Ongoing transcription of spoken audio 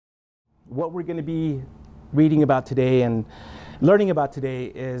what we're going to be reading about today and learning about today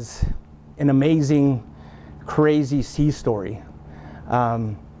is an amazing, crazy sea story.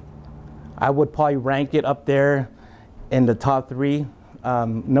 I would probably rank it up there in the top three.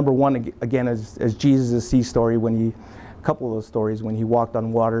 Number one, again, is Jesus' sea story, a couple of those stories, when he walked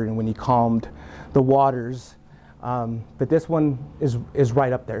on water and when he calmed the waters. But this one is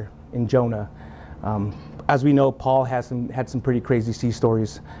right up there in Jonah. As we know, Paul had some pretty crazy sea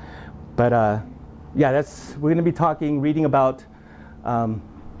stories. But yeah, we're going to be reading about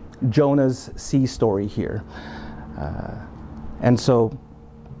Jonah's sea story here. But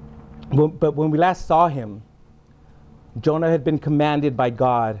when we last saw him, Jonah had been commanded by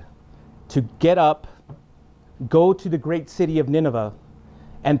God to get up, go to the great city of Nineveh,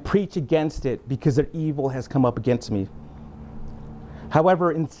 and preach against it because their evil has come up against me.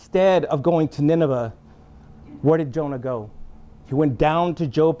 However, instead of going to Nineveh, where did Jonah go? He went down to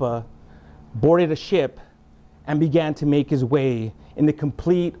Joppa, boarded a ship, and began to make his way in the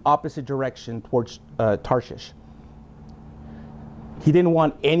complete opposite direction towards Tarshish. He didn't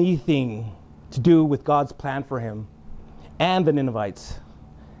want anything to do with God's plan for him and the Ninevites,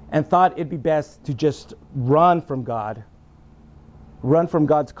 and thought it'd be best to just run from God, run from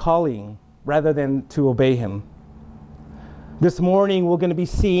God's calling, rather than to obey him. This morning, we're going to be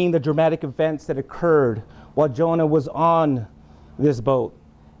seeing the dramatic events that occurred while Jonah was on this boat,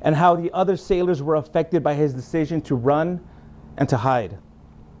 and how the other sailors were affected by his decision to run and to hide.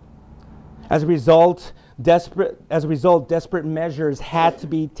 As a result, desperate measures had to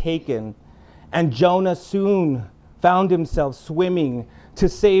be taken, and Jonah soon found himself swimming to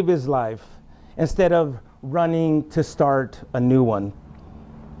save his life instead of running to start a new one.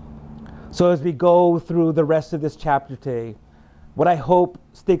 So as we go through the rest of this chapter today, what I hope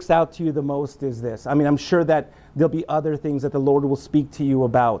sticks out to you the most is this. I mean, I'm sure that there'll be other things that the Lord will speak to you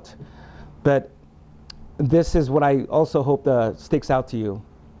about, but this is what I also hope sticks out to you.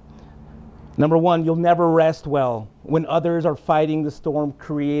 Number one, you'll never rest well when others are fighting the storm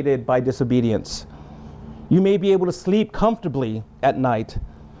created by disobedience. You may be able to sleep comfortably at night,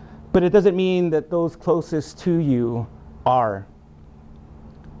 but it doesn't mean that those closest to you are.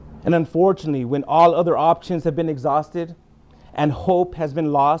 And unfortunately, when all other options have been exhausted and hope has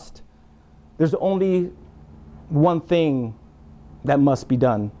been lost, there's only one thing that must be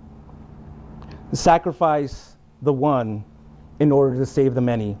done: sacrifice the one in order to save the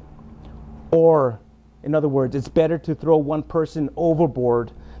many. Or, in other words, it's better to throw one person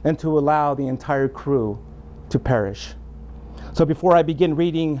overboard than to allow the entire crew to perish. So before I begin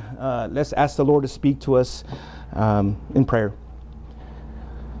reading, let's ask the Lord to speak to us in prayer.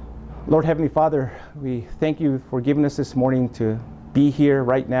 Lord Heavenly Father, we thank you for giving us this morning to be here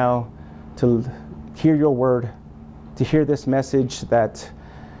right now, to hear your word, to hear this message that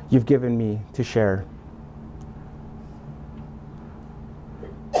you've given me to share.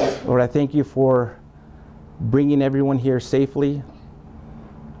 Lord, I thank you for bringing everyone here safely.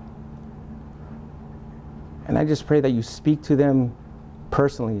 And I just pray that you speak to them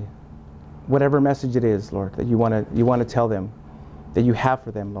personally, whatever message it is, Lord, that you want to tell them, that you have for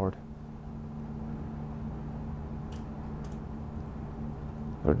them, Lord.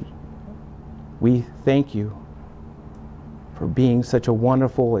 Lord, we thank you for being such a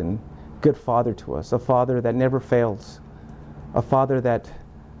wonderful and good Father to us, a Father that never fails, a Father that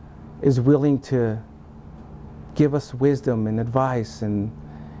is willing to give us wisdom and advice and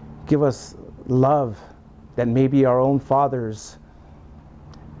give us love that maybe our own fathers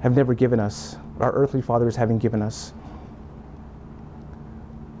have never given us, our earthly fathers haven't given us.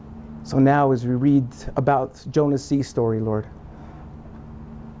 So now as we read about Jonah's sea story, Lord,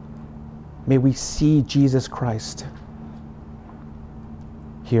 may we see Jesus Christ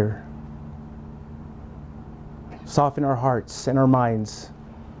here. Soften our hearts and our minds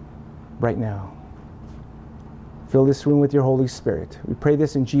right now. Fill this room with your Holy Spirit. We pray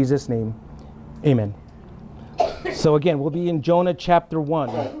this in Jesus' name. Amen. So again, we'll be in Jonah chapter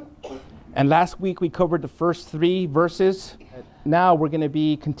 1. And last week we covered the first 3 verses. Now we're going to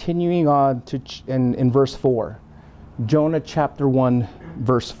be continuing on to in verse 4. Jonah chapter 1,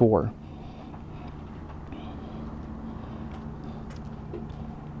 verse 4.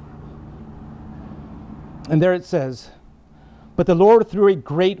 And there it says, "But the Lord threw a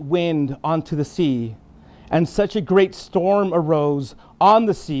great wind onto the sea, and such a great storm arose on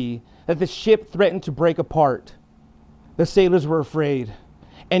the sea that the ship threatened to break apart. The sailors were afraid,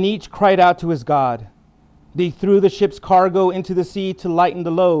 and each cried out to his God. They threw the ship's cargo into the sea to lighten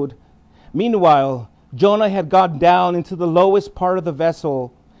the load. Meanwhile, Jonah had gone down into the lowest part of the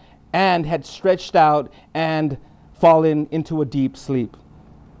vessel and had stretched out and fallen into a deep sleep.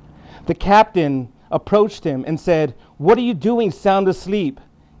 The captain approached him and said, "What are you doing sound asleep?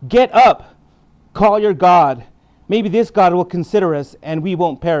 Get up, call your God. Maybe this God will consider us and we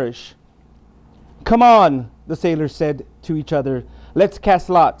won't perish." "Come on," the sailors said to each other, "let's cast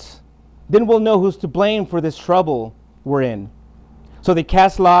lots. Then we'll know who's to blame for this trouble we're in." So they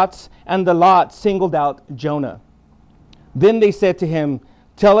cast lots, and the lot singled out Jonah. Then they said to him,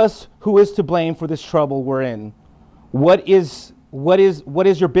 "Tell us who is to blame for this trouble we're in. What is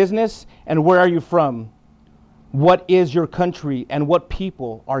your business, and where are you from? What is your country, and what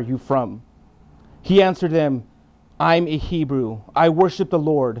people are you from?" He answered them, "I'm a Hebrew. I worship the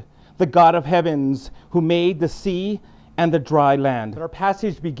Lord, the God of heavens, who made the sea and the dry land." Our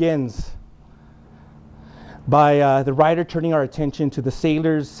passage begins by the writer turning our attention to the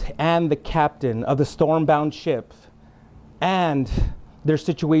sailors and the captain of the storm-bound ship and their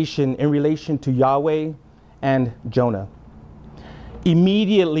situation in relation to Yahweh and Jonah.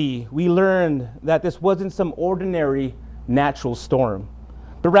 Immediately, we learned that this wasn't some ordinary natural storm,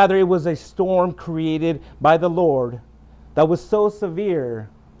 but rather it was a storm created by the Lord that was so severe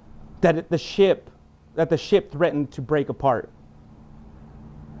that the ship threatened to break apart.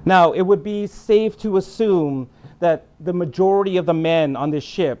 Now, it would be safe to assume that the majority of the men on this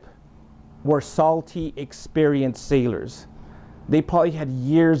ship were salty, experienced sailors. They probably had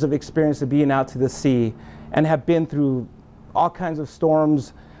years of experience of being out to the sea and have been through all kinds of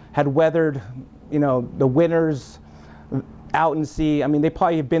storms, had weathered, the winters out in sea. I mean, they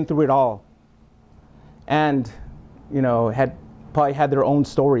probably have been through it all. And, had probably had their own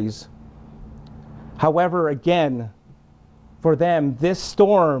stories. However, again, for them, this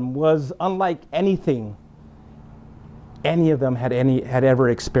storm was unlike anything any of them had ever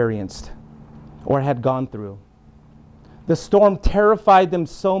experienced or had gone through. The storm terrified them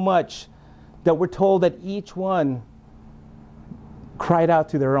so much that we're told that each one cried out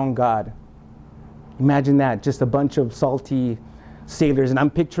to their own God. Imagine that, just a bunch of salty sailors. And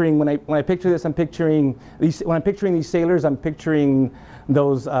I'm picturing, when I picture this, when I'm picturing these sailors, I'm picturing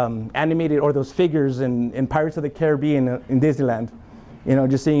those animated, or those figures in Pirates of the Caribbean in Disneyland,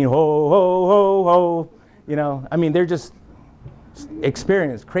 just singing ho, ho, ho, ho, I mean, they're just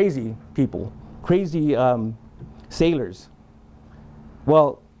experienced, crazy people, crazy sailors.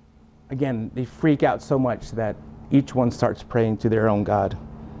 Well, again, they freak out so much that each one starts praying to their own God.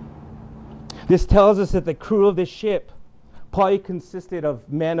 This tells us that the crew of this ship probably consisted of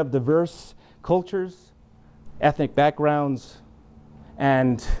men of diverse cultures, ethnic backgrounds,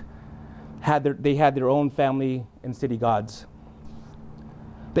 and they had their own family and city gods.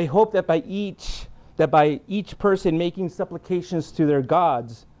 They hoped that by each person making supplications to their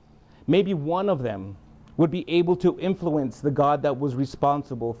gods, maybe one of them would be able to influence the God that was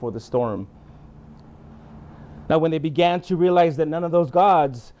responsible for the storm. Now, when they began to realize that none of those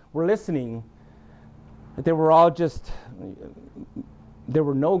gods were listening, that they were all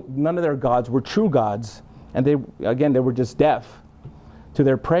none of their gods were true gods, and they were just deaf to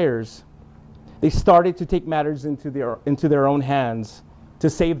their prayers, they started to take matters into their own hands to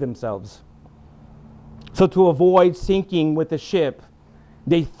save themselves. So to avoid sinking with the ship,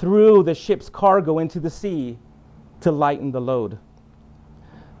 they threw the ship's cargo into the sea to lighten the load.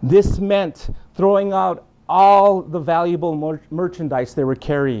 This meant throwing out all the valuable merchandise they were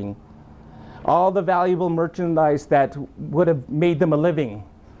carrying, all the valuable merchandise that would have made them a living,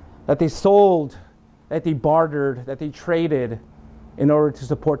 that they sold, that they bartered, that they traded in order to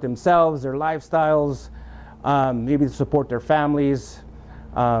support themselves, their lifestyles, maybe to support their families.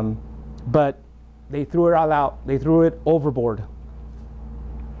 But they threw it all out. They threw it overboard.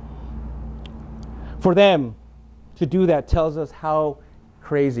 For them to do that tells us how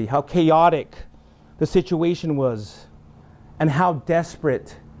crazy, how chaotic the situation was, and how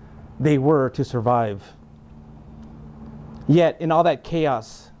desperate they were to survive. Yet, in all that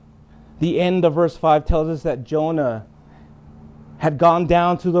chaos, the end of verse 5 tells us that Jonah had gone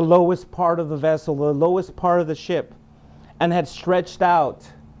down to the lowest part of the vessel, the lowest part of the ship, and had stretched out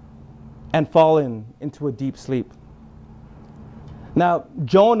and fallen into a deep sleep. Now,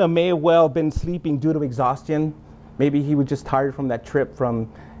 Jonah may have well been sleeping due to exhaustion. Maybe he was just tired from that trip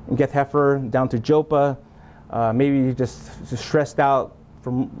from Gath-Hepher down to Joppa. Maybe he just stressed out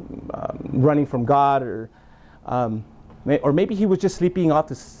from running from God, or maybe he was just sleeping off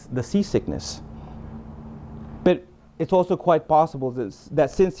the seasickness. But it's also quite possible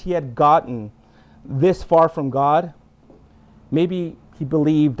that since he had gotten this far from God, maybe he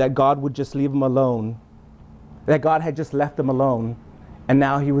believed that God would just leave him alone, that God had just left him alone, and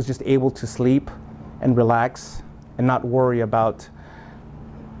now he was just able to sleep and relax and not worry about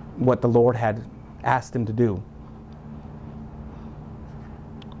what the Lord had asked him to do.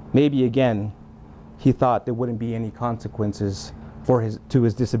 Maybe again, he thought there wouldn't be any consequences for his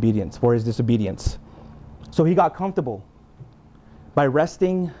disobedience. So he got comfortable by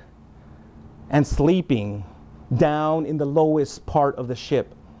resting and sleeping down in the lowest part of the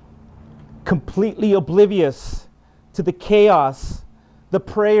ship, completely oblivious to the chaos, the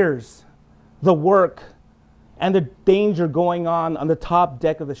prayers, the work, and the danger going on the top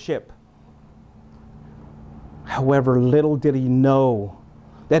deck of the ship. However, little did he know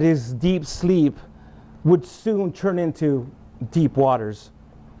that his deep sleep would soon turn into deep waters.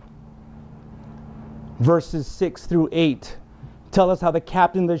 Verses 6 through 8 tell us how the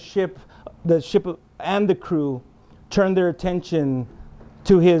captain of the ship and the crew turned their attention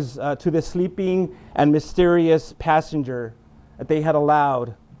to the sleeping and mysterious passenger that they had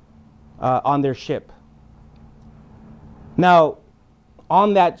allowed on their ship. Now,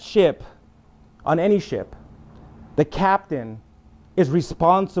 on that ship, on any ship, the captain is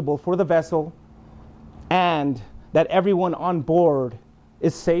responsible for the vessel and that everyone on board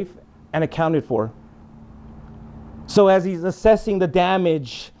is safe and accounted for. So as he's assessing the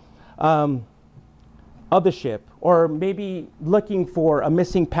damage of the ship, or maybe looking for a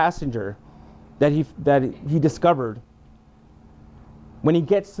missing passenger that he discovered, when he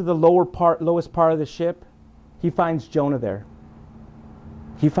gets to the lowest part of the ship, he finds Jonah there.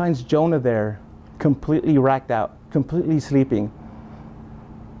 He finds Jonah there, completely racked out, completely sleeping.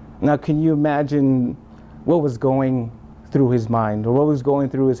 Now, can you imagine what was going through his mind, or what was going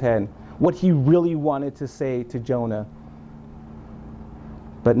through his head? What he really wanted to say to Jonah.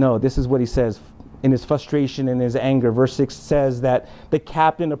 But no, this is what he says in his frustration and his anger. Verse 6 says that the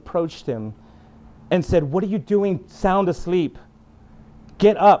captain approached him and said, "What are you doing sound asleep?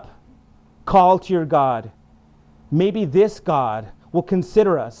 Get up, call to your God. Maybe this God will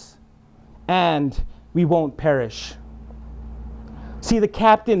consider us and we won't perish." See, the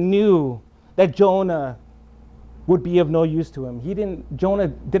captain knew that Jonah would be of no use to him. Jonah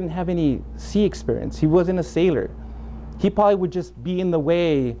didn't have any sea experience. He wasn't a sailor. He probably would just be in the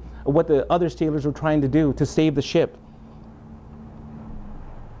way of what the other sailors were trying to do to save the ship.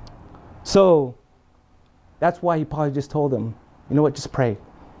 So that's why he probably just told them, you know what, just pray.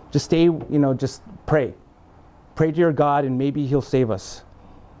 Just stay, just pray. Pray to your God and maybe he'll save us.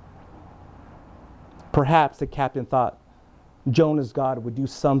 Perhaps the captain thought Jonah's God would do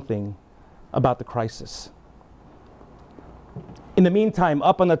something about the crisis. In the meantime,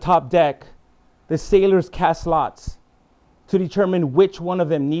 up on the top deck, the sailors cast lots to determine which one of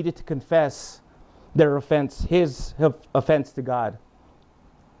them needed to confess their offense, his offense to God.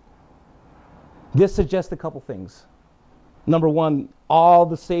 This suggests a couple things. Number one, all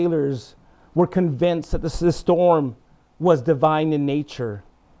the sailors were convinced that the storm was divine in nature.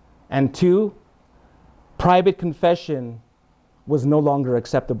 And two, private confession was no longer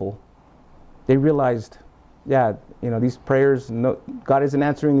acceptable. They realized, these prayers, God isn't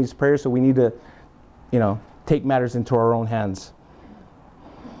answering these prayers, so we need to, take matters into our own hands.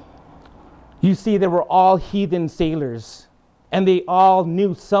 You see, they were all heathen sailors, and they all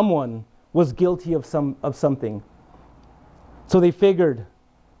knew someone was guilty of something. So they figured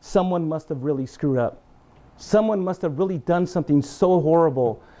someone must have really screwed up. Someone must have really done something so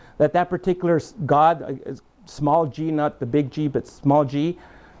horrible that particular God, small g, not the big G, but small g,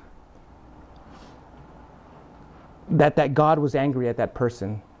 that God was angry at that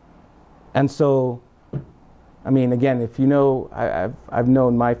person. And so, again, if you know, I've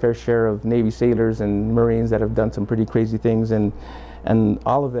known my fair share of Navy sailors and Marines that have done some pretty crazy things, and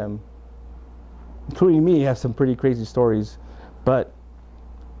all of them, including me, have some pretty crazy stories. But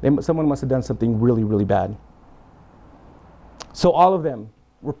someone must have done something really, really bad. So all of them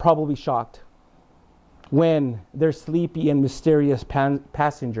were probably shocked when their sleepy and mysterious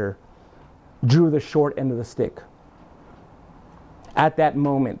passenger drew the short end of the stick. At that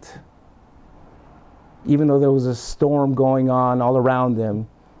moment, even though there was a storm going on all around them,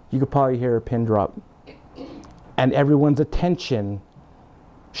 you could probably hear a pin drop. And everyone's attention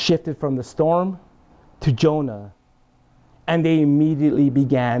shifted from the storm to Jonah, and they immediately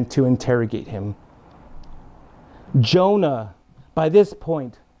began to interrogate him. Jonah, by this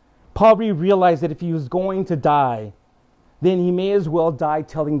point, probably realized that if he was going to die, then he may as well die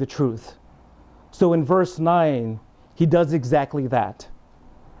telling the truth. So in verse 9, he does exactly that.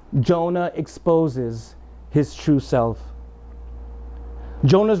 Jonah exposes his true self.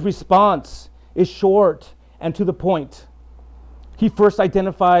 Jonah's response is short and to the point. He first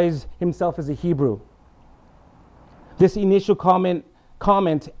identifies himself as a Hebrew. This initial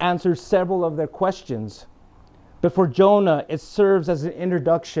comment answers several of their questions. But for Jonah, it serves as an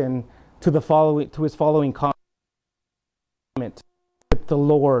introduction to his following comment. the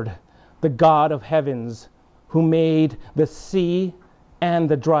Lord, the God of heavens, who made the sea and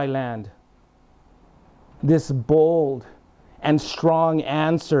the dry land. This bold and strong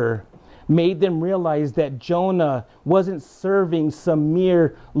answer made them realize that Jonah wasn't serving some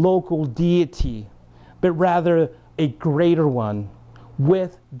mere local deity, but rather a greater one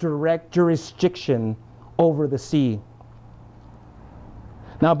with direct jurisdiction over the sea.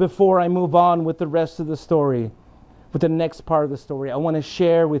 Now, before I move on with the rest of the story, with the next part of the story, I want to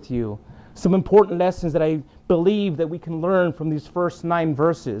share with you some important lessons that I believe that we can learn from these first 9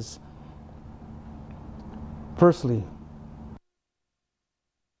 verses. Firstly,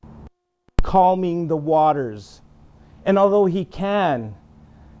 calming the waters. And although he can,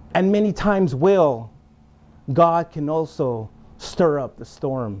 and many times will, God can also stir up the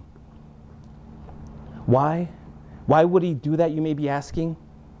storm. Why? Why would he do that, you may be asking?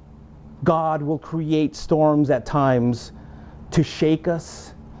 God will create storms at times to shake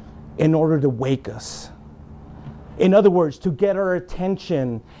us in order to wake us. In other words, to get our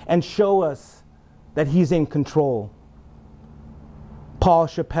attention and show us that he's in control. Paul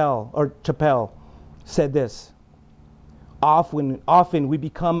Chappell said this: Often we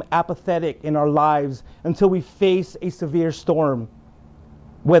become apathetic in our lives until we face a severe storm,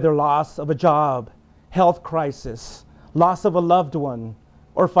 whether loss of a job, health crisis, loss of a loved one,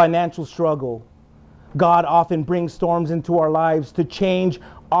 or financial struggle. God often brings storms into our lives to change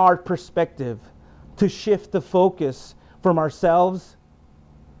our perspective, to shift the focus from ourselves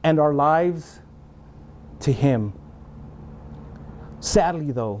and our lives to him.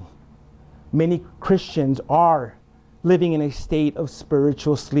 Sadly, though, many Christians are living in a state of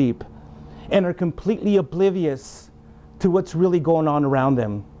spiritual sleep and are completely oblivious to what's really going on around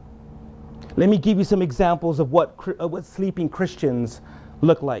them. Let me give you some examples of what sleeping Christians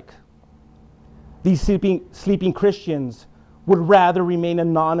look like. These sleeping Christians would rather remain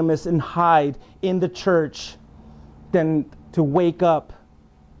anonymous and hide in the church than to wake up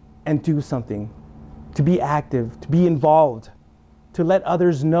and do something, to be active, to be involved, to let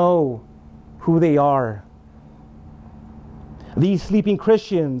others know who they are. These sleeping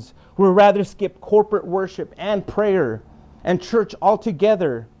Christians would rather skip corporate worship and prayer and church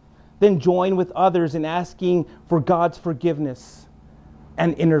altogether than join with others in asking for God's forgiveness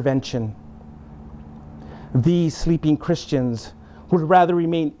and intervention. These sleeping Christians would rather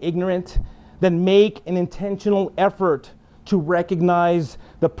remain ignorant than make an intentional effort to recognize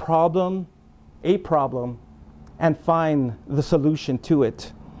a problem, and find the solution to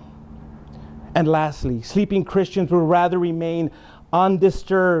it. And lastly, sleeping Christians would rather remain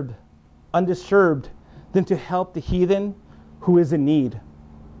undisturbed than to help the heathen who is in need.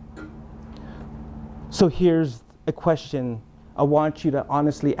 So here's a question I want you to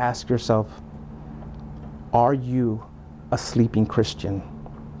honestly ask yourself. Are you a sleeping Christian?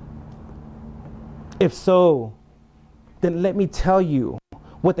 If so, then let me tell you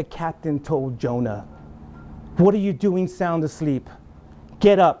what the captain told Jonah. What are you doing sound asleep?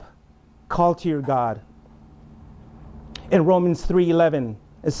 Get up, call to your God. In Romans 3:11,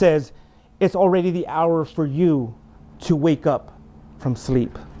 it says, it's already the hour for you to wake up from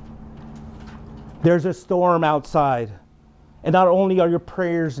sleep. There's a storm outside, and not only are your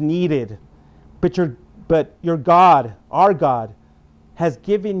prayers needed, but your God, our God, has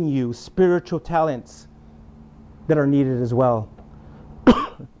given you spiritual talents that are needed as well.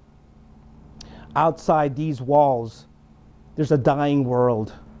 Outside these walls, there's a dying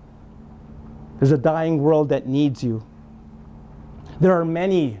world. There's a dying world that needs you. There are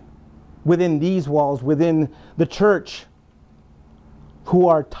many within these walls, within the church, who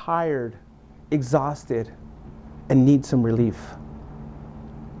are tired, exhausted, and need some relief.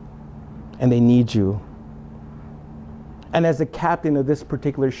 And they need you. And as the captain of this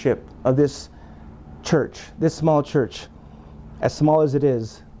particular ship, of this church, this small church, as small as it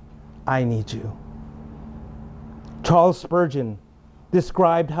is, I need you. Charles Spurgeon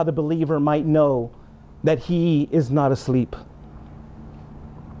described how the believer might know that he is not asleep.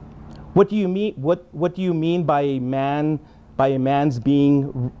 What do you mean? What do you mean by a man's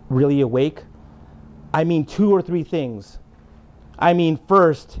being really awake? I mean 2 or 3 things. I mean,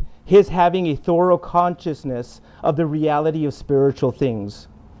 first, his having a thorough consciousness of the reality of spiritual things.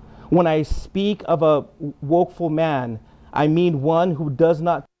 When I speak of a wakeful man, I mean one who does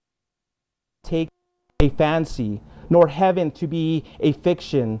not take a fancy, nor heaven to be a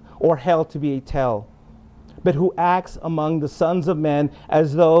fiction, or hell to be a tale, but who acts among the sons of men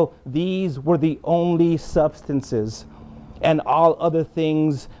as though these were the only substances, and all other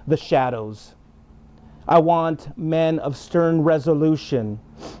things the shadows. I want men of stern resolution,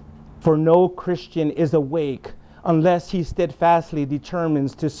 for no Christian is awake unless he steadfastly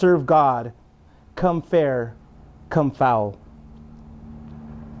determines to serve God, come fair, come foul.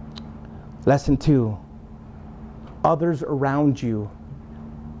 Lesson 2. Others around you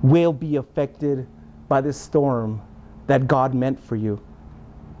will be affected by this storm that God meant for you.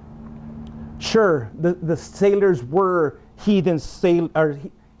 Sure, the sailors were heathen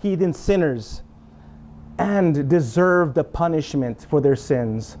sinners and deserved the punishment for their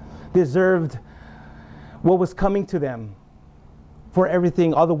sins, deserved what was coming to them for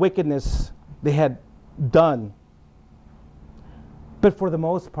everything, all the wickedness they had done. But for the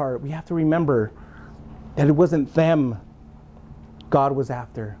most part, we have to remember that it wasn't them God was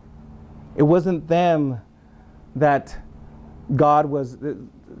after. It wasn't them that God's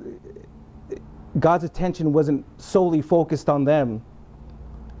attention wasn't solely focused on them.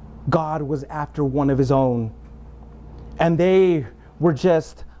 God was after one of his own. And they were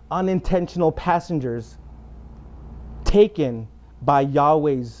just unintentional passengers taken by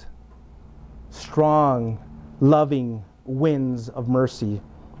Yahweh's strong, loving winds of mercy.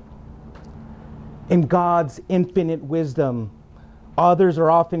 In God's infinite wisdom, others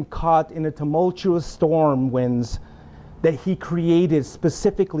are often caught in the tumultuous storm winds that he created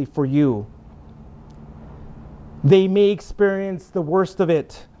specifically for you. They may experience the worst of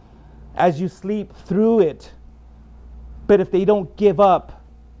it as you sleep through it. But if they don't give up,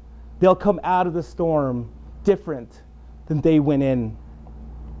 they'll come out of the storm different than they went in.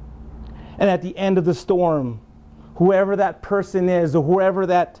 And at the end of the storm, whoever that person is or whoever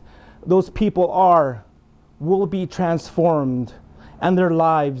those people are will be transformed, and their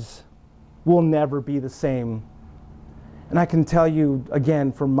lives will never be the same. And I can tell you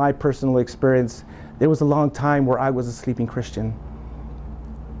again from my personal experience, there was a long time where I was a sleeping Christian.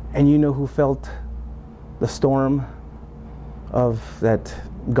 And you know who felt the storm of that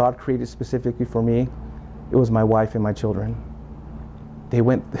God created specifically for me? It was my wife and my children. They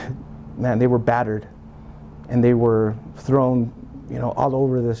went, man, they were battered, and they were thrown, all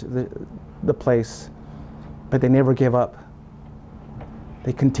over the place. But they never gave up.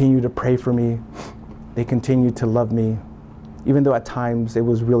 They continued to pray for me. They continued to love me, even though at times it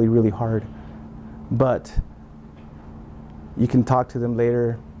was really, really hard. But you can talk to them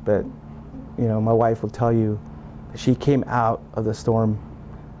later, but my wife will tell you that she came out of the storm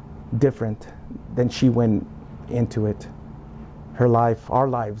different than she went into it. Her life, our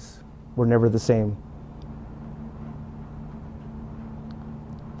lives, were never the same.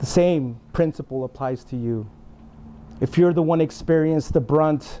 The same principle applies to you. If you're the one experiencing the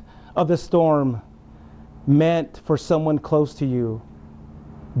brunt of the storm meant for someone close to you,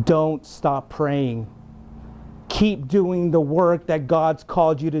 don't stop praying. Keep doing the work that God's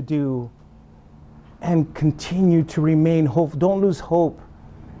called you to do, and continue to remain hopeful. Don't lose hope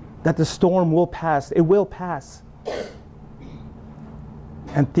that the storm will pass. It will pass.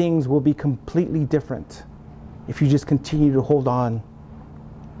 And things will be completely different if you just continue to hold on.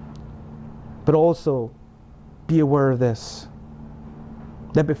 But also, be aware of this,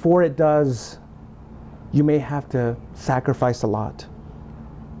 that before it does, you may have to sacrifice a lot.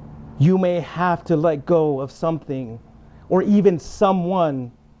 You may have to let go of something, or even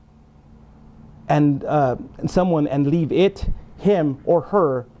someone, and leave it, him or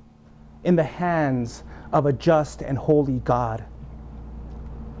her, in the hands of a just and holy God.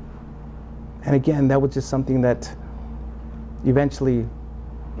 And again, that was just something that eventually,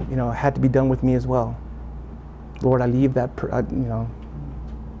 had to be done with me as well. Lord, I leave that, I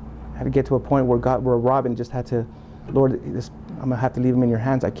had to get to a point where Robin just had to, Lord, I'm going to have to leave him in your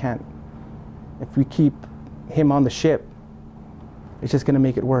hands. I can't. If we keep him on the ship, it's just going to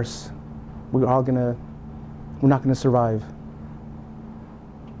make it worse. We're not going to survive.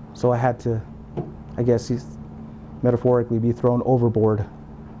 So I had to, I guess, metaphorically be thrown overboard.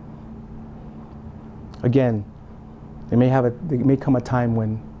 Again, there may come a time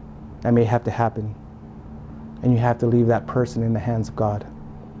when that may have to happen, and you have to leave that person in the hands of God.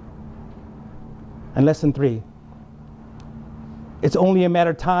 And lesson 3, it's only a matter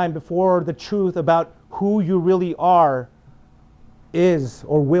of time before the truth about who you really are is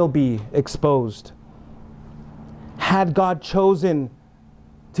or will be exposed. Had God chosen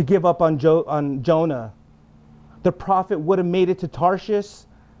to give up on Jonah, the prophet would have made it to Tarshish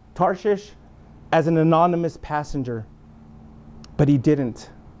as an anonymous passenger. But he didn't.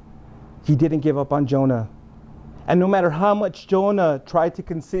 He didn't give up on Jonah. And no matter how much Jonah tried to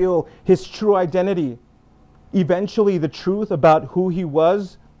conceal his true identity, eventually the truth about who he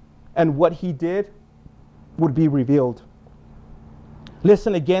was and what he did would be revealed.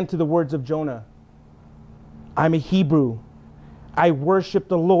 Listen again to the words of Jonah. I'm a Hebrew. I worship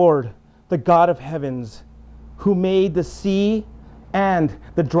the Lord, the God of heavens, who made the sea and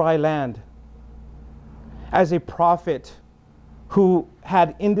the dry land. As a prophet who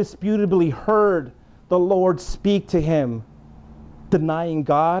had indisputably heard the Lord speak to him, denying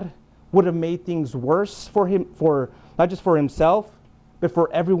God would have made things worse for him, for not just for himself, but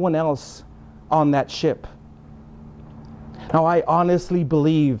for everyone else on that ship. Now, I honestly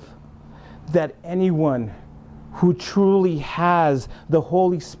believe that anyone who truly has the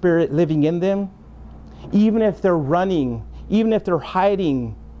Holy Spirit living in them, even if they're running, even if they're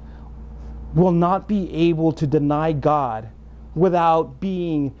hiding, will not be able to deny God without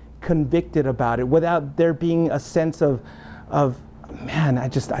being convicted about it, without there being a sense of man, I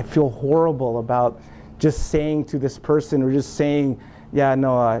feel horrible about just saying to this person, or just saying, yeah,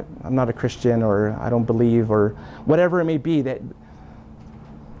 no, I'm not a Christian, or I don't believe, or whatever it may be. That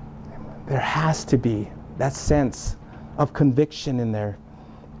there has to be that sense of conviction in there.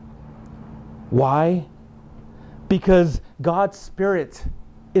 Why? Because God's Spirit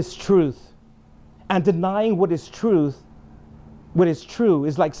is truth. And denying what is true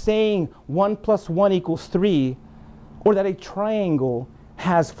is like saying 1 + 1 = 3, or that a triangle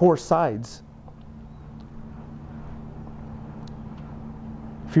has 4 sides.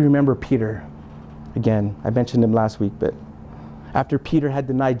 If you remember Peter, again, I mentioned him last week, but after Peter had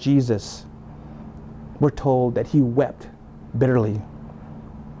denied Jesus, we're told that he wept bitterly.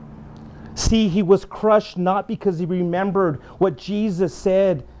 See, he was crushed not because he remembered what Jesus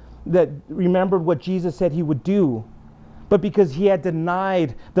said he would do, but because he had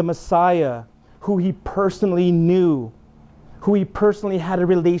denied the Messiah, who he personally knew, who he personally had a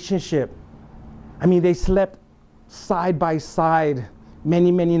relationship. I mean, they slept side by side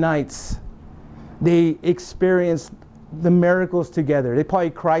many, many nights. They experienced the miracles together. They probably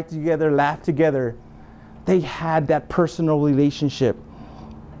cried together, laughed together. They had that personal relationship.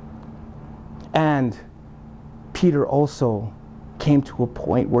 And Peter also came to a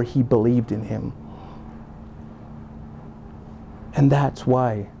point where he believed in him. And that's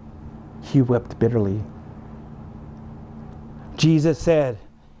why he wept bitterly. Jesus said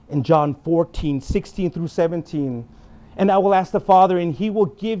in John 14:16-17, and I will ask the Father, and he will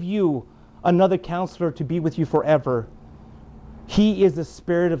give you another counselor to be with you forever. He is the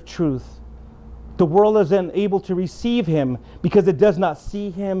Spirit of truth. The world is unable to receive him because it does not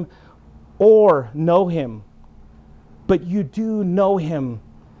see him or know him. But you do know him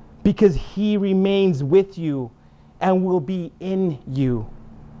because he remains with you and will be in you.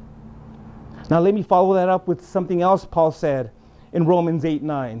 Now let me follow that up with something else Paul said in Romans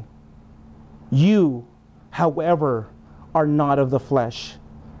 8:9. You, however, are not of the flesh,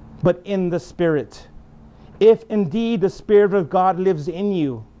 but in the Spirit. If indeed the Spirit of God lives in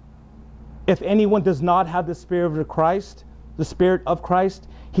you. If anyone does not have the Spirit of Christ,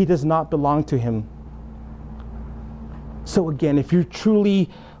 he does not belong to him. So again, if you're truly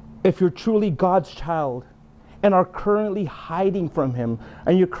God's child and are currently hiding from him,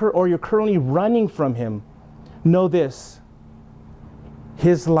 and you're currently running from him, know this: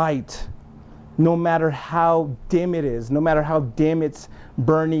 his light, no matter how dim it is, no matter how dim it's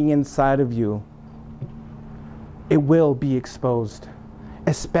burning inside of you, it will be exposed,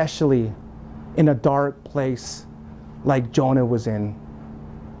 especially in a dark place like Jonah was in.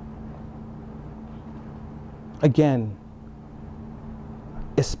 Again,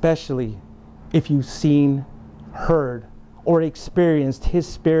 especially if you've seen, heard, or experienced his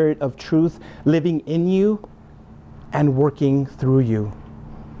Spirit of truth living in you and working through you.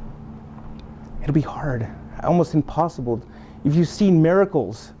 It'll be hard, almost impossible. If you've seen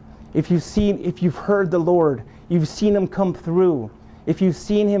miracles, if you've heard the Lord, you've seen him come through, if you've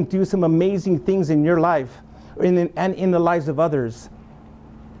seen him do some amazing things in your life and in the lives of others,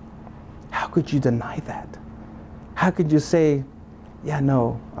 how could you deny that? How could you say, yeah,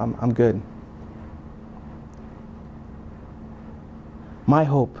 no, I'm good? My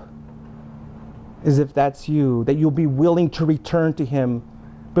hope is, if that's you, that you'll be willing to return to him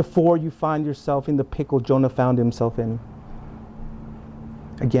before you find yourself in the pickle Jonah found himself in.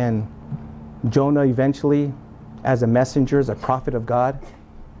 Again, Jonah eventually, as a messenger, as a prophet of God,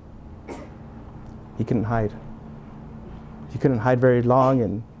 he couldn't hide. He couldn't hide very long,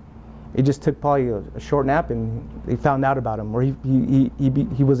 and it just took probably a short nap, and they found out about him, or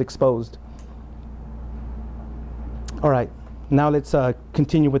he was exposed. All right, now let's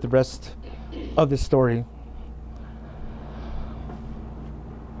continue with the rest of this story.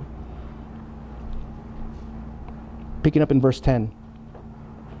 Picking up in verse 10.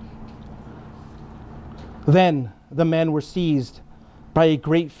 Then the men were seized by a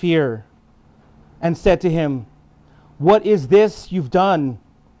great fear and said to him, "What is this you've done?"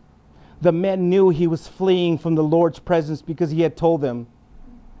 The men knew he was fleeing from the Lord's presence because he had told them.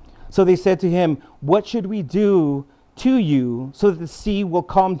 So they said to him, "What should we do to you so that the sea will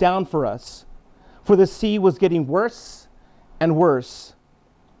calm down for us?" For the sea was getting worse and worse.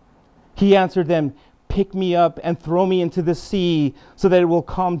 He answered them, "Pick me up and throw me into the sea so that it will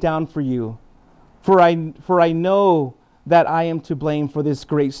calm down for you. For I know that I am to blame for this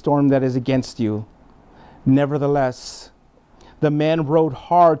great storm that is against you." Nevertheless, the men rowed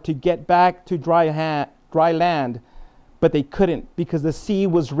hard to get back to dry land, but they couldn't because the sea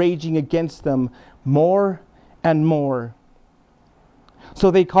was raging against them more and more. So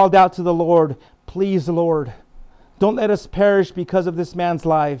they called out to the Lord, "Please, Lord, don't let us perish because of this man's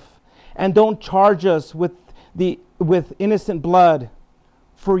life, and don't charge us with innocent blood.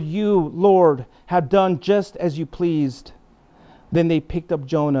 For you, Lord, have done just as you pleased." Then they picked up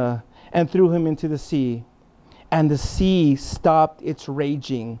Jonah and threw him into the sea, and the sea stopped its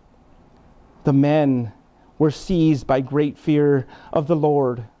raging. The men were seized by great fear of the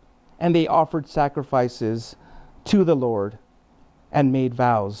Lord, and they offered sacrifices to the Lord and made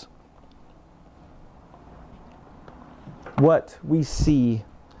vows. What we see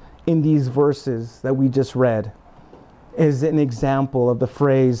in these verses that we just read is an example of the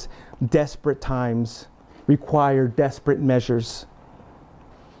phrase, "desperate times require desperate measures."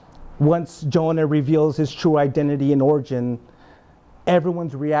 Once Jonah reveals his true identity and origin,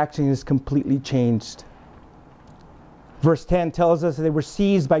 everyone's reaction is completely changed. Verse 10 tells us that they were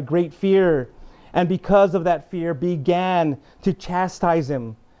seized by great fear, and because of that fear began to chastise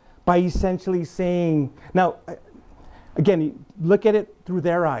him by essentially saying, now, again, look at it through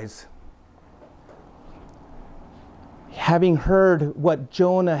their eyes. Having heard what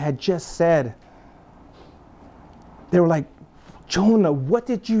Jonah had just said, they were like, "Jonah, what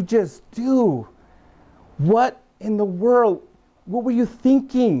did you just do? What in the world? What were you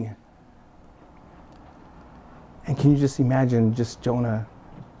thinking?" And can you just imagine just Jonah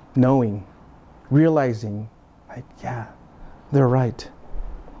knowing, realizing, like, yeah, they're right.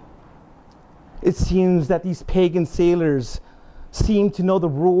 It seems that these pagan sailors seem to know the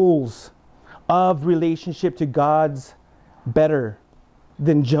rules of relationship to God's better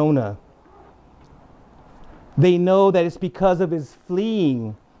than Jonah. They know that it's because of his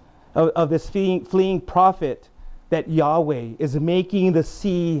fleeing, of this fleeing prophet, that Yahweh is making the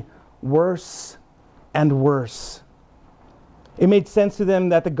sea worse and worse. It made sense to them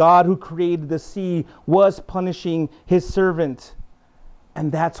that the God who created the sea was punishing his servant,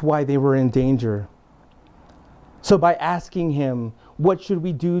 and that's why they were in danger. So by asking him, "What should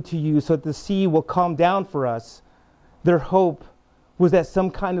we do to you so that the sea will calm down for us?" their hope was that some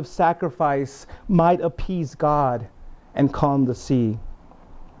kind of sacrifice might appease God and calm the sea.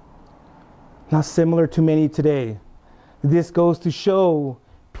 Not similar to many today. This goes to show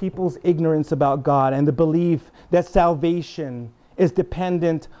people's ignorance about God and the belief that salvation is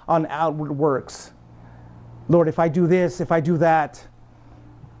dependent on outward works. Lord, if I do this, if I do that,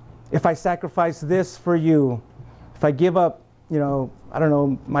 if I sacrifice this for you, if I give up,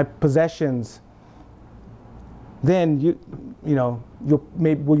 my possessions, then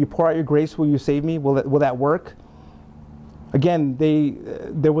will you pour out your grace? Will you save me? Will that work? Again,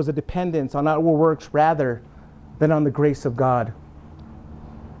 there was a dependence on outward works rather than on the grace of God.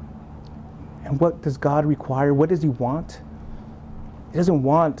 And what does God require? What does he want? He doesn't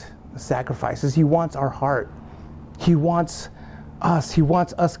want the sacrifices. He wants our heart. He wants us. He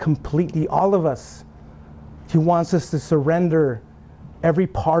wants us completely, all of us. He wants us to surrender every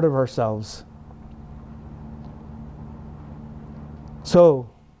part of ourselves. So,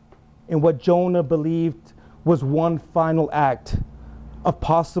 in what Jonah believed was one final act of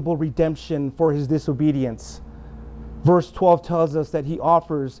possible redemption for his disobedience, verse 12 tells us that he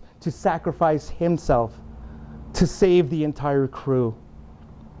offers to sacrifice himself to save the entire crew.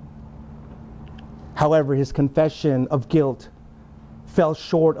 However, his confession of guilt fell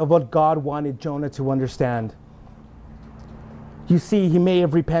short of what God wanted Jonah to understand. You see, he may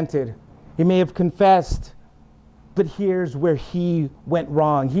have repented, he may have confessed, but here's where he went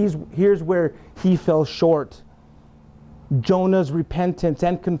wrong. Here's where he fell short. Jonah's repentance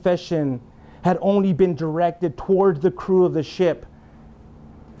and confession had only been directed towards the crew of the ship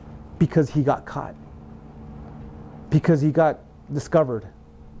because he got caught, because he got discovered.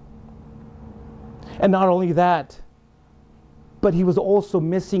 And not only that, but he was also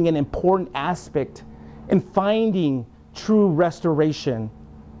missing an important aspect in finding true restoration: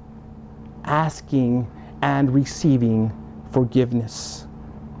 asking and receiving forgiveness.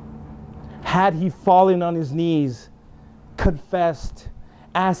 Had he fallen on his knees, confessed,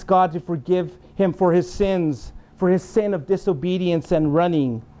 asked God to forgive him for his sins, for his sin of disobedience and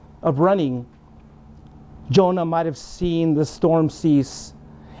running, of running, Jonah might have seen the storm cease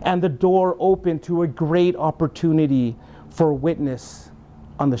and the door open to a great opportunity for witness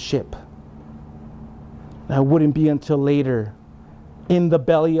on the ship. Now, it wouldn't be until later, in the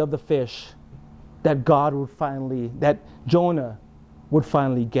belly of the fish, that Jonah would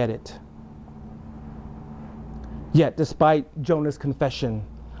finally get it. Yet, despite Jonah's confession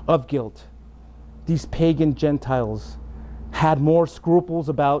of guilt, these pagan Gentiles had more scruples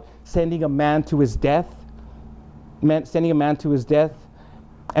about sending a man to his death,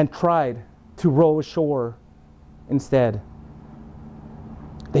 and tried to row ashore instead.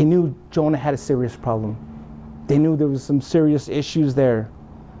 They knew Jonah had a serious problem. They knew there was some serious issues there,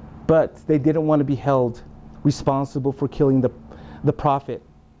 but they didn't want to be held responsible for killing the prophet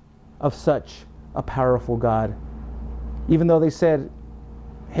of such a powerful God. Even though they said,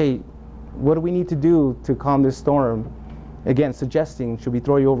 hey, what do we need to do to calm this storm? Again, suggesting, should we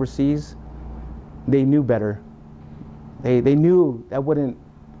throw you overseas? They knew better. They knew that wouldn't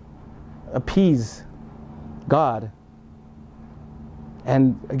appease God.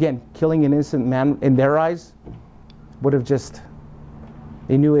 And again, killing an innocent man in their eyes would have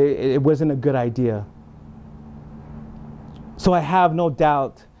they knew it wasn't a good idea. So I have no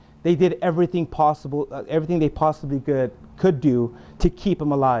doubt they did everything they possibly could do to keep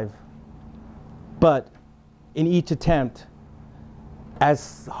him alive. But in each attempt,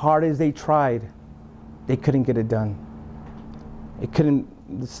 as hard as they tried, they couldn't get it done.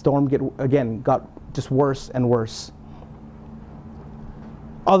 The storm got just worse and worse.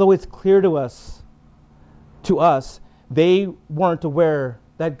 Although it's clear to us, they weren't aware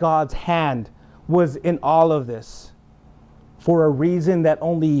that God's hand was in all of this for a reason that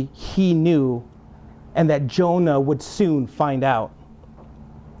only He knew and that Jonah would soon find out.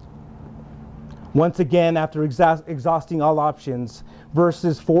 Once again, after exhausting all options,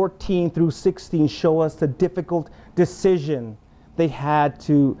 verses 14 through 16 show us the difficult decision that had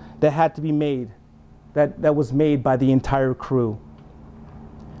to be made, that was made by the entire crew.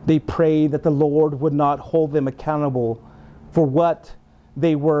 They prayed that the Lord would not hold them accountable for what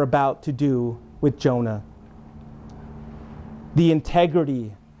they were about to do with Jonah. The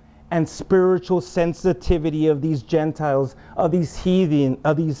integrity and spiritual sensitivity of these Gentiles, of these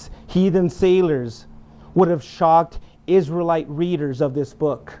heathen sailors, would have shocked Israelite readers of this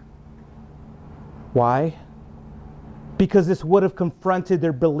book. Why? Because this would have confronted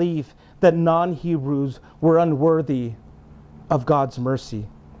their belief that non-Hebrews were unworthy of God's mercy.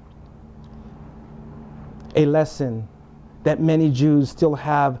 A lesson that many Jews still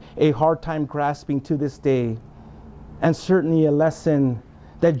have a hard time grasping to this day, and certainly a lesson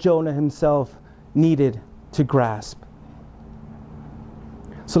that Jonah himself needed to grasp.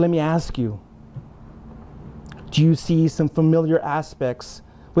 So let me ask you, do you see some familiar aspects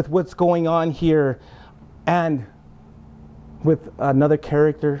with what's going on here and with another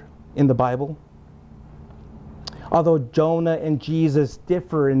character in the Bible? Although Jonah and Jesus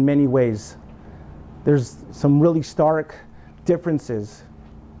differ in many ways, there's some really stark differences,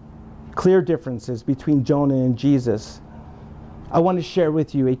 clear differences between Jonah and Jesus. I want to share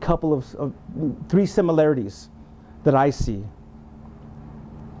with you a couple of three similarities that I see.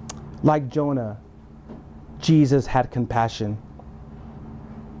 Like Jonah, Jesus had compassion.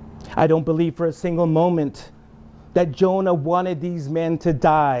 I don't believe for a single moment that Jonah wanted these men to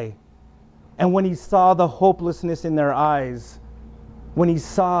die. And when he saw the hopelessness in their eyes, when he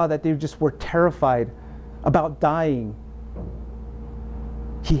saw that they just were terrified about dying,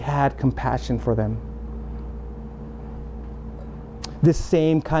 he had compassion for them. This is the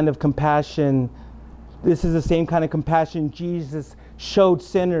same kind of compassion Jesus showed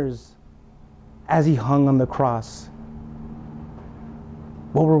sinners as he hung on the cross.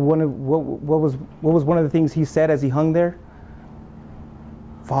 What was one of the things he said as he hung there?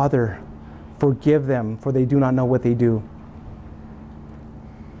 Father, forgive them, for they do not know what they do.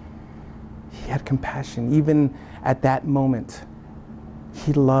 He had compassion. Even at that moment,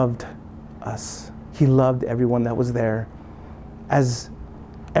 he loved us. He loved everyone that was there. As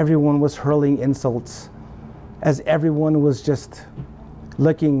everyone was hurling insults, as everyone was just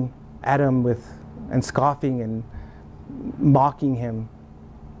looking at him and scoffing and mocking him,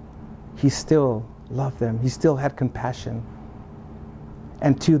 he still loved them. He still had compassion.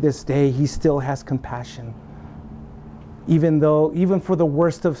 And to this day, he still has compassion. Even for the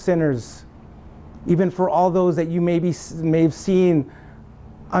worst of sinners, even for all those that you may have seen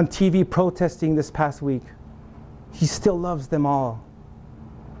on TV protesting this past week, he still loves them all.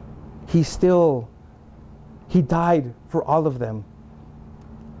 He died for all of them.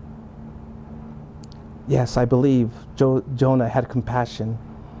 Yes, I believe Jonah had compassion.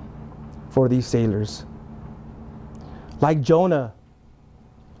 for these sailors. Like Jonah,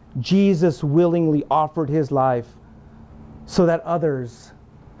 Jesus willingly offered his life so that others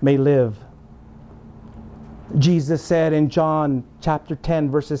may live. Jesus said in John chapter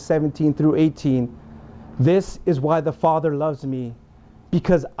 10, verses 17 through 18, "This is why the Father loves me,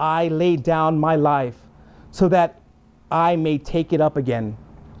 because I laid down my life so that I may take it up again.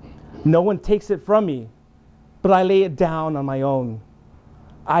 No one takes it from me, but I lay it down on my own.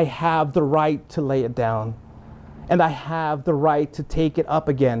 I have the right to lay it down, and I have the right to take it up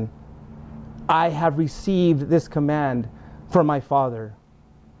again. I have received this command from my Father."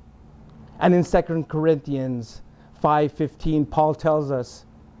 And in 2 Corinthians 5:15, Paul tells us,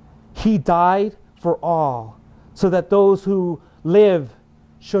 "He died for all, so that those who live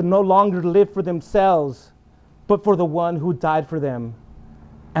should no longer live for themselves, but for the one who died for them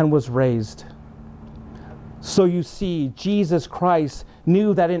and was raised." So you see, Jesus Christ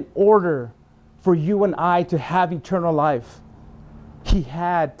knew that in order for you and I to have eternal life, he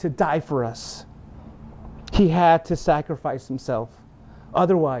had to die for us. He had to sacrifice himself.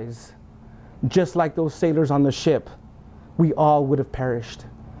 Otherwise, just like those sailors on the ship, we all would have perished.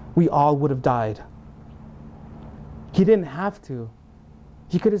 We all would have died. He didn't have to.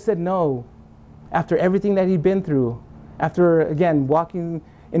 He could have said no after everything that he'd been through. After, again, walking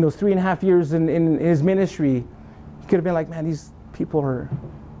in those 3.5 years in his ministry, he could have been like, "Man, these people are,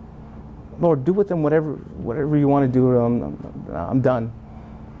 Lord, do with them whatever you want to do. I'm done.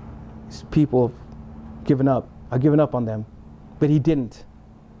 These people have given up. I've given up on them." But he didn't.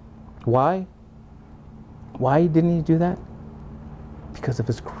 Why? Why didn't he do that? Because of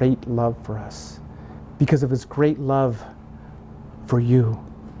his great love for us. Because of his great love for you.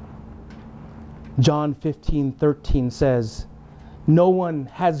 John 15:13 says, "No one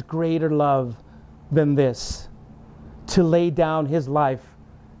has greater love than this, to lay down his life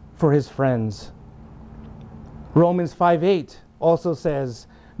for his friends." Romans 5:8 also says,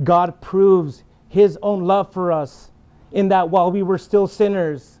 "God proves his own love for us in that while we were still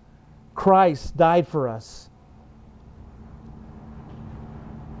sinners, Christ died for us."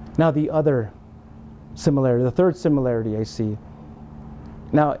 Now the other similarity, the third similarity I see.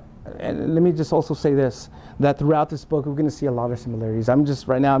 Now, and let me just also say this, that throughout this book we're going to see a lot of similarities.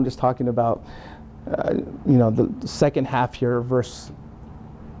 Right now I'm just talking about the second half here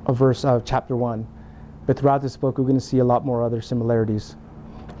of chapter 1. But throughout this book we're going to see a lot more other similarities.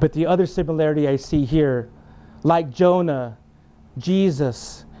 But the other similarity I see here, like Jonah,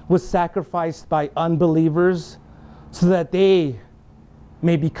 Jesus was sacrificed by unbelievers so that they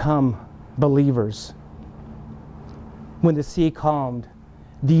may become believers. When the sea calmed,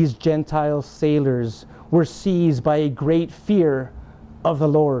 these Gentile sailors were seized by a great fear of the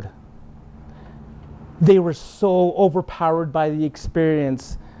Lord. They were so overpowered by the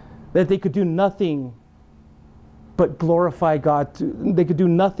experience that they could do nothing but glorify God. They could do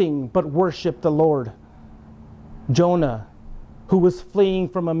nothing but worship the Lord. Jonah, who was fleeing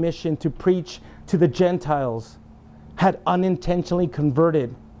from a mission to preach to the Gentiles, had unintentionally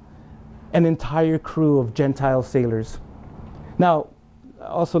converted an entire crew of Gentile sailors. Now,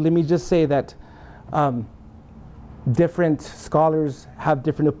 also let me just say that different scholars have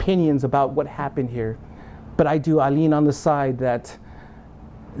different opinions about what happened here. But I lean on the side that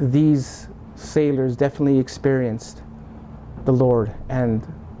these sailors definitely experienced the Lord and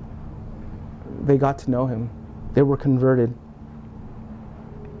they got to know him. They were converted.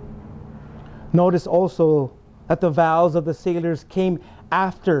 Notice also that the vows of the sailors came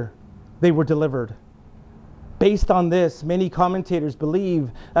after they were delivered. Based on this, many commentators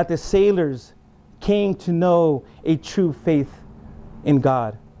believe that the sailors came to know a true faith in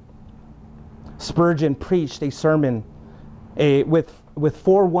God. Spurgeon preached a sermon with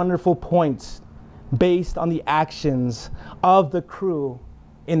 4 wonderful points based on the actions of the crew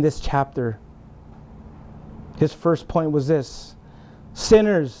in this chapter. His first point was this: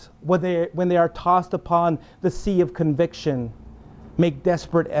 sinners, when they are tossed upon the sea of conviction, make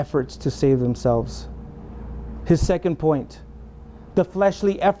desperate efforts to save themselves. His second point: the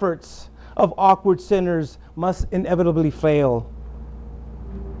fleshly efforts of awkward sinners must inevitably fail.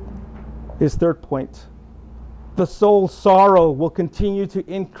 His third point: the soul's sorrow will continue to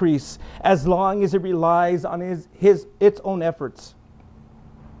increase as long as it relies on its own efforts.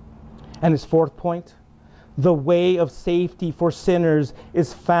 And his fourth point: the way of safety for sinners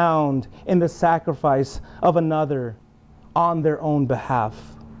is found in the sacrifice of another on their own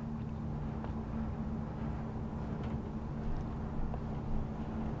behalf.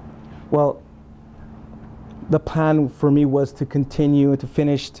 Well, the plan for me was to continue and to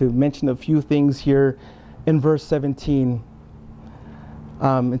finish, to mention a few things here in verse 17.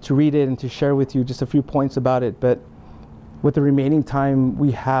 and to read it and to share with you just a few points about it. But with the remaining time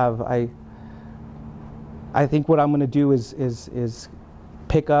we have, I think what I'm going to do is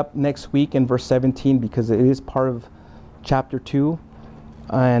pick up next week in verse 17, because it is part of chapter 2,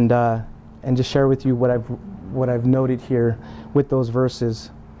 and just share with you what I've noted here with those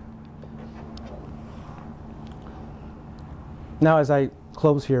verses. Now, as I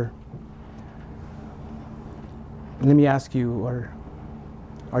close here, let me ask you,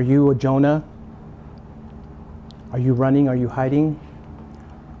 are you a Jonah? Are you running? Are you hiding?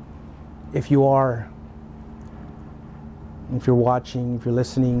 If you are, if you're watching, if you're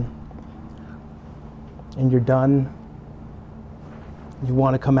listening, and you're done, you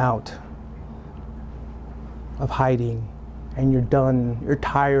want to come out of hiding, and you're done, you're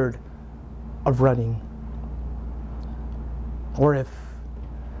tired of running. Or if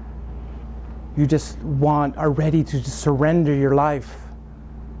you just are ready to just surrender your life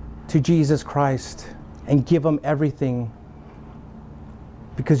to Jesus Christ and give Him everything,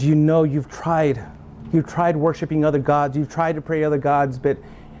 because you know you've tried worshiping other gods, you've tried to pray other gods, but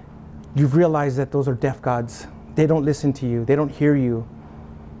you've realized that those are deaf gods. They don't listen to you, they don't hear you.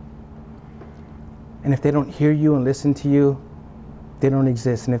 And if they don't hear you and listen to you, they don't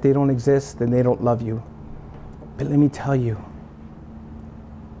exist. And if they don't exist, then they don't love you. But let me tell you,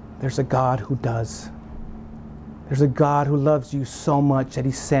 there's a God who does. There's a God who loves you so much that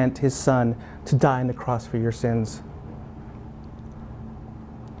He sent His Son to die on the cross for your sins.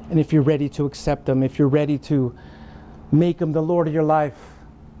 And if you're ready to accept Him, if you're ready to make Him the Lord of your life,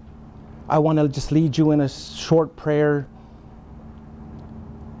 I want to just lead you in a short prayer.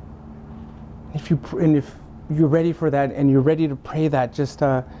 If you're ready for that and you're ready to pray that, just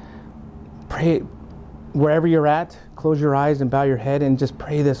pray wherever you're at. Close your eyes and bow your head and just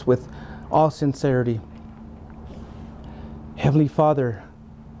pray this with all sincerity. Heavenly Father,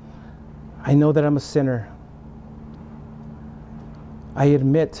 I know that I'm a sinner. I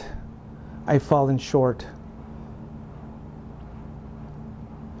admit I've fallen short.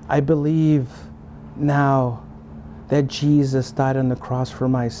 I believe now that Jesus died on the cross for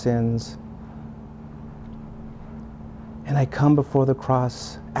my sins. And I come before the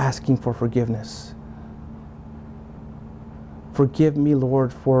cross asking for forgiveness. Forgive me,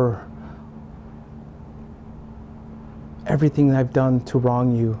 Lord, for everything that I've done to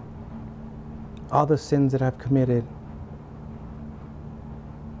wrong you, all the sins that I've committed.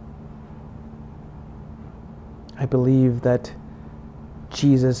 I believe that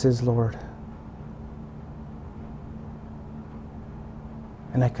Jesus is Lord.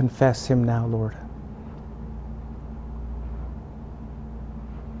 And I confess Him now, Lord.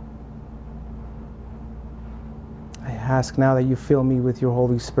 I ask now that you fill me with your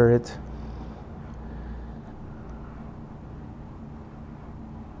Holy Spirit.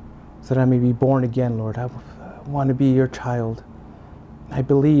 So that I may be born again, Lord. I want to be your child. I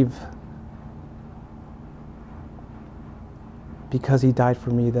believe because He died for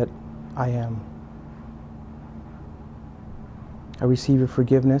me that I am. I receive your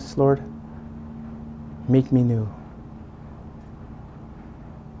forgiveness, Lord. Make me new.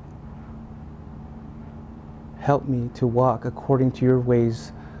 Help me to walk according to your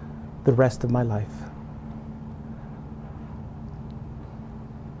ways the rest of my life.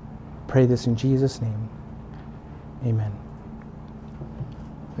 Pray this in Jesus' name. Amen.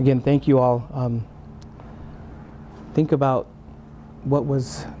 Again, thank you all. Think about what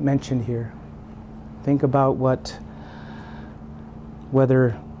was mentioned here. Think about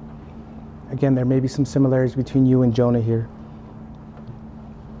whether, again, there may be some similarities between you and Jonah here.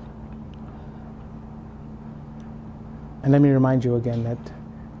 And let me remind you again that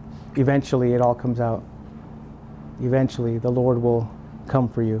eventually it all comes out. Eventually the Lord will come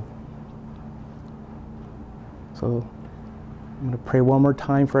for you. So I'm going to pray one more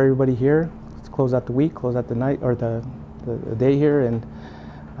time for everybody here. Let's close out the week, close out the night, or the day here, and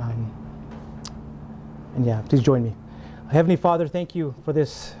yeah, please join me. Heavenly Father, thank you for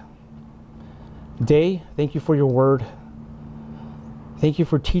this day. Thank you for your word. Thank you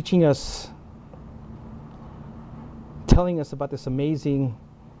for teaching us, telling us about this amazing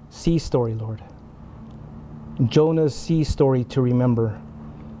sea story, Lord. Jonah's sea story to remember.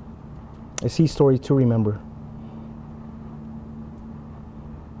 A sea story to remember.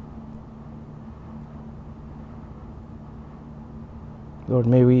 Lord,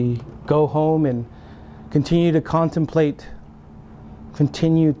 may we go home and continue to contemplate,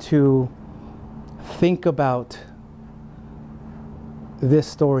 continue to think about this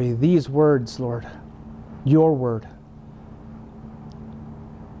story, these words, Lord, your word.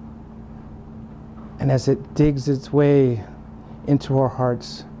 And as it digs its way into our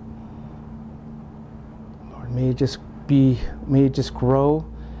hearts. Lord, may it just grow,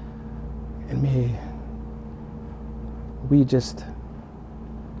 and may we just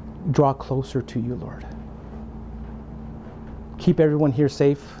draw closer to you, Lord. Keep everyone here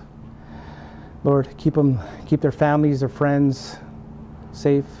safe. Lord, keep their families, their friends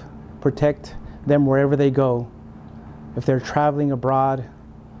safe. Protect them wherever they go. If they're traveling abroad,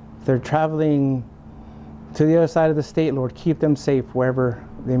 if they're traveling to the other side of the state, Lord, keep them safe wherever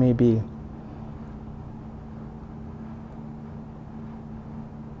they may be.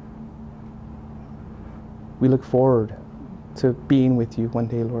 We look forward to being with you one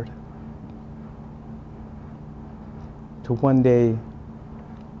day, Lord. To one day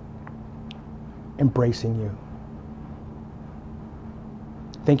embracing you.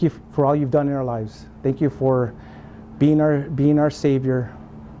 Thank you for all you've done in our lives. Thank you for being our Savior.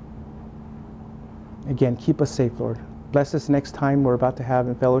 Again, keep us safe, Lord. Bless us next time we're about to have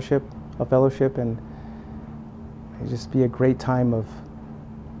a fellowship, and it just be a great time of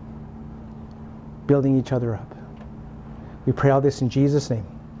building each other up. We pray all this in Jesus' name.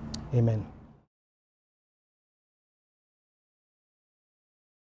 Amen.